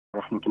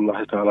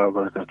rahmatullahi taala wa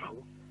barakatuh.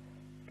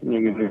 ñu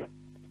ngi nuyu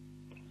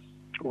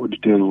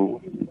auditeur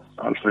u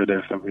Alfayda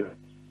FM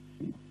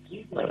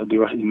di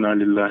wax inna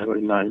lillahi wa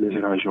inna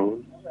ilayhi rajiun.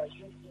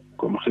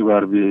 comme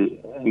xibaar bi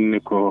ni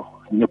ko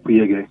ñëpp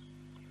yégee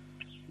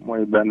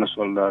mooy benn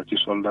soldat ci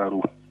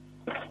soldaaru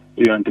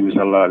yonent bi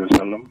sallallahu alayhi wa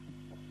sallam,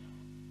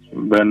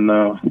 benn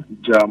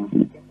jaam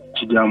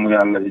ci jaamu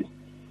yàlla yi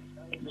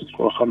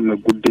koo xam ne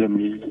guddeem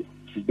yi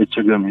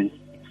bëccëgam yi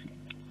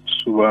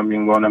subaam yi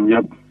ngoonam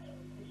yëpp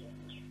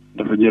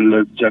dafa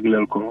jël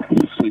jagleel ko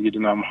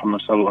sayyidina Muhammad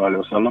sallallahu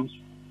alayhi wa sallam,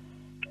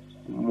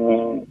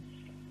 mu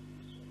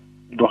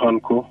doxal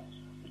ko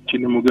ci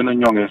ni mu gën a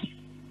ñoŋe,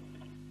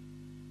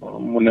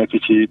 mu nekk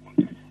ci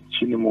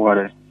ni mu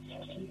waree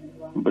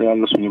ba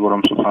yàlla suñu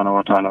borom subhaanahu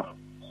wa taala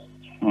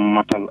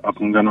matal ab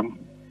nganam.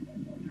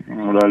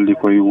 mu daal di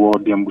koy woo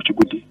démb ci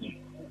guddi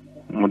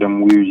mu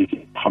dem wuyu ji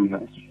xam ne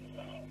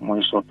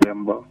mooy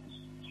soppeem ba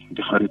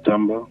di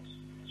xaritam ba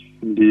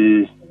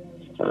di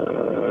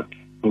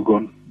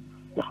bëggoon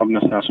nga xam ne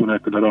saa su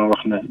nekk da doon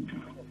wax ne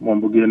moom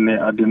bu génnee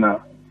àddina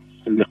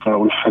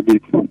liqaa'ul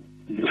xabib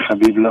lil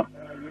xabib la,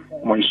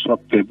 mooy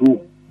soppe bu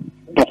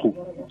toxu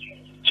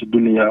ci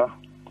duniya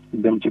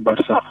dem ci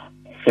barsax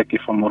fekki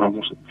fa moroom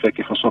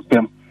fekki fa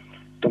soppeem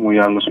te mu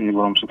yàlla suñu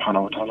borom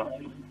subhaanahu wa taala.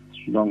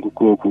 donc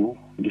kooku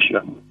di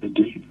Cheikh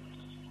di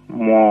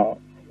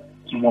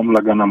moom la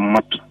gën a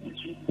mat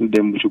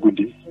démb ci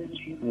guddi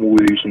mu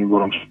wuyu suñu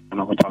borom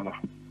subhaanahu wa taala.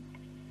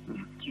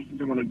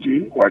 jamono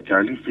ji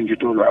wàccaali fi ñu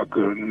toll ak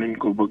niñ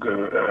ko bëgg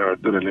a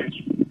tëralee.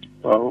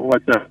 waaw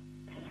wàccaali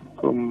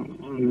comme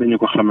ni ñu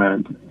ko xamee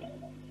rek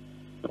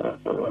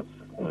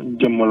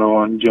jëmm la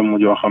woon jëmm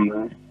joo xam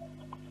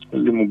ne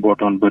li mu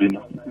bootoon bëri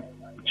na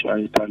ci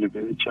ay taalibe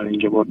ci ay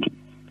njaboot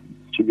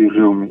ci biir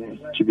réew mi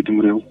ci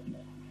bitim réew.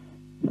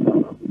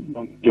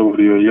 donc njaboot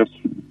yooyu yëpp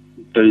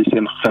tey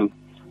seen xel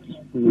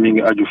mi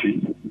ngi aju fi,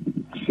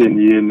 seen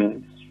yéene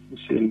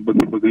seen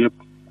bëgg-bëgg yëpp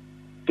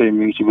tey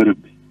mi ngi ci bërëb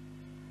bi.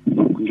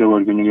 donc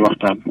njaboot gi ñu ngi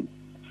waxtaan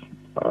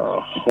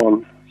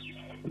xool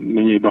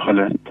ni ñuy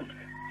doxalee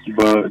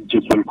ba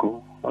jébbal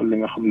ko li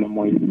nga xam ne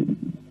mooy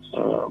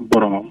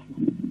boromam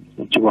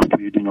ci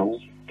waxtu yi di ñëw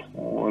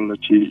wala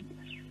ci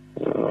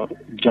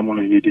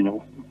jamono yi di ñëw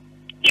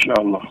incha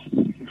allah.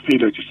 fii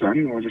la ci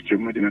saan wala ci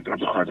Madinatu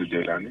Abdul Xaadir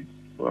Jaylaani.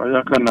 waaw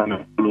yaakaar naa ne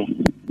loolu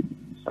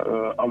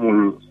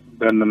amul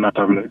benn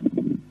natable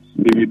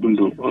bi muy dund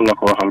la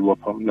ko waxal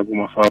boppam ne bu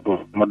ma faatoo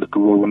ma dëkk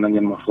boobu na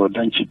ngeen ma fa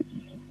denc.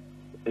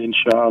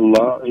 incha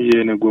allah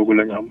yéene googu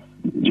lañu am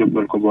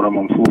jébbal ko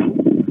boromam foofu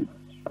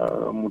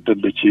mu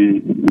tëdd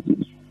ci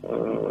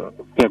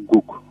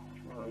peggug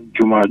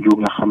jumaa ju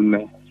nga xam ne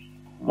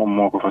moom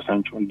moo ko fa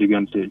sancoon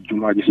diggante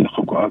jumaa ji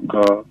seq ko ak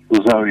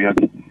zaawiya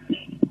bi.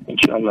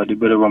 incha allah di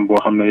bérébam boo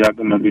xam ne yàgg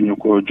na duñu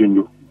ko junj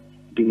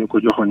duñu ko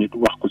joxoon nit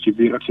wax ko ci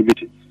biir ak ci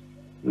biti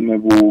ne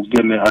bu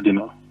génnee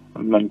àddina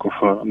nañ ko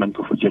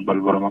fa jébbal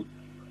boromam.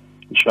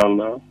 incha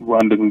allah bu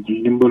ànd ak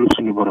ndimbalu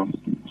suñu borom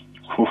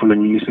foofu la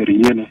ñu nisari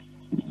yéene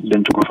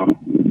denc ko fa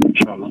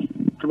incha allah.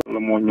 la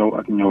moo ñëw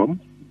ak ñëwam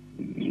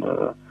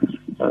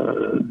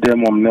dee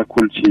moom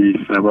nekkul ci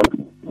feebar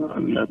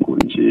nekkul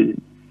ci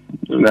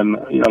lenn,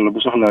 yàlla bu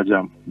soxlaa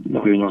jaam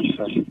dafay ñëw ci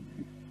saa si.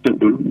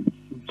 tëddul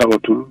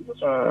tawatul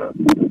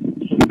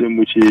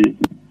démb ci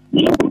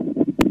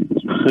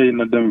xëy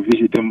na dem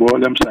visiter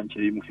mboolem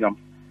chantier yi mu fi am,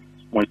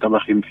 mooy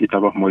tabax yi mu fi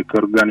tabax, mooy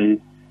kër gan yi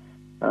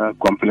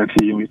complexe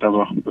yi muy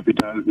tabax,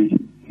 hôpital bi,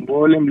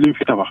 mboolem li mu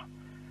fi tabax.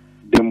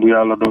 démb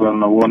yàlla dogal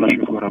na woo na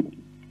chauffeur am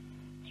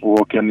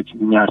woo kenn ci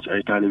ñaar ci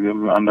ay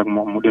taalibeem ñu ànd ak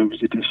moom mu dem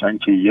visiter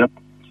chantier yi yëpp.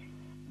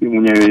 bi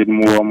mu ñëwee it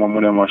mu woo ma mu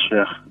ne ma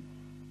Cheikh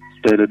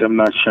tey de dem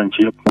naa ci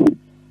chantier yëpp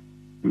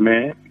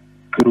mais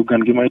këru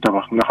gan gi may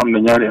tabax nga xam ne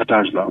ñaari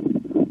étage la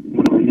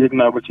mu ne yéeg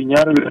naa ba ci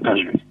ñaareelu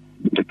étage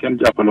bi te kenn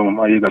jàppale ma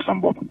maa yéegal sam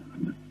bopp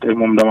tey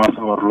moom damaa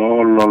sawar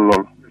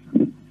lool.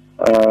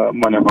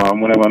 ma ne ko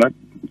mu ne ma nag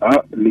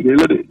liggéey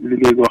la de,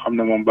 liggéey goo xam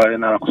ne moom bàyyi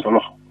naa ko sa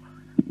loxo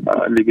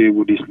liggéey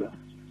bu diis la.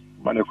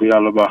 ma ne ko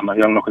yàlla baax na,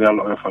 yàlla na ko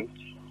yàlla oyofal.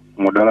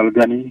 mu dalal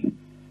gan yi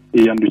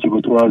yendu ci ba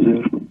 3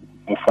 heures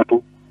mu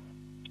fatu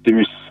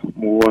timis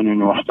mu wooñu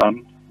ñu waxtaan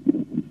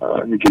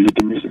ñu julli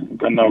timis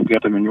gannaaw gee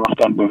tamit ñu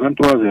waxtaan ba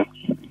 23 heures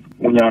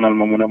mu ñaanal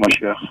ma mu ne ma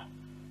Cheikh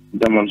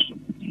demal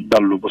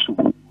dallu ba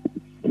suba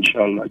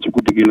incha allah. ci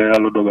guddi gi la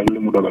yàlla dogal li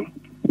mu dogal.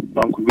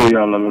 donc bi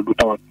yàlla la, du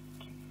tawat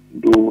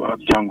du ak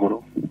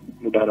jàngoro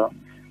du dara,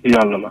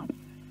 yàlla la.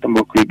 te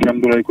mbokk yi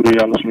kenn du lay ku dul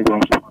yàlla suñu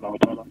borom subhanahu wa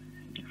taala.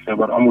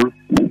 feebar amul,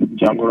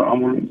 jàngoro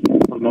amul,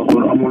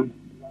 noxoor amul,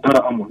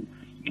 dara amul.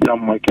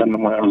 jàmm mooy kenn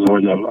mooy azza wa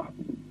jalla.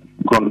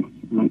 kon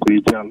ñu ngi koy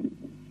jaal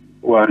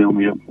waa réew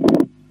mi yëpp,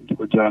 di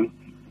ko jaal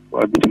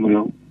waa bitim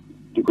réew,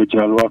 di ko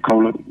jaal waa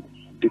Kaolack,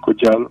 di ko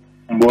jaal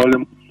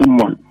mboolem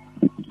umma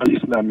al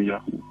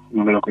islamiya.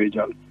 ñu ngi la koy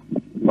jaal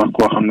ndax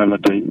koo xam ne la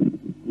tey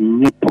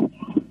ñëpp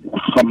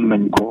xam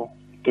nañ ko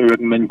te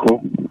weg nañ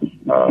ko,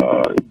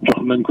 jox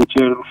nañ ko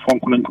cër,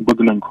 fonk nañ ko,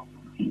 bëgg nañ ko.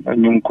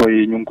 ñu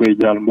ngi koy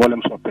jaal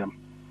mboolem soppeem.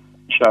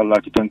 incha allah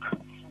ci tënk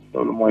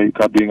loolu mooy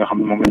kàddu yi nga xam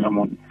ne moom la ñu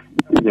amoon.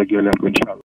 jéggee leen ko incha allah.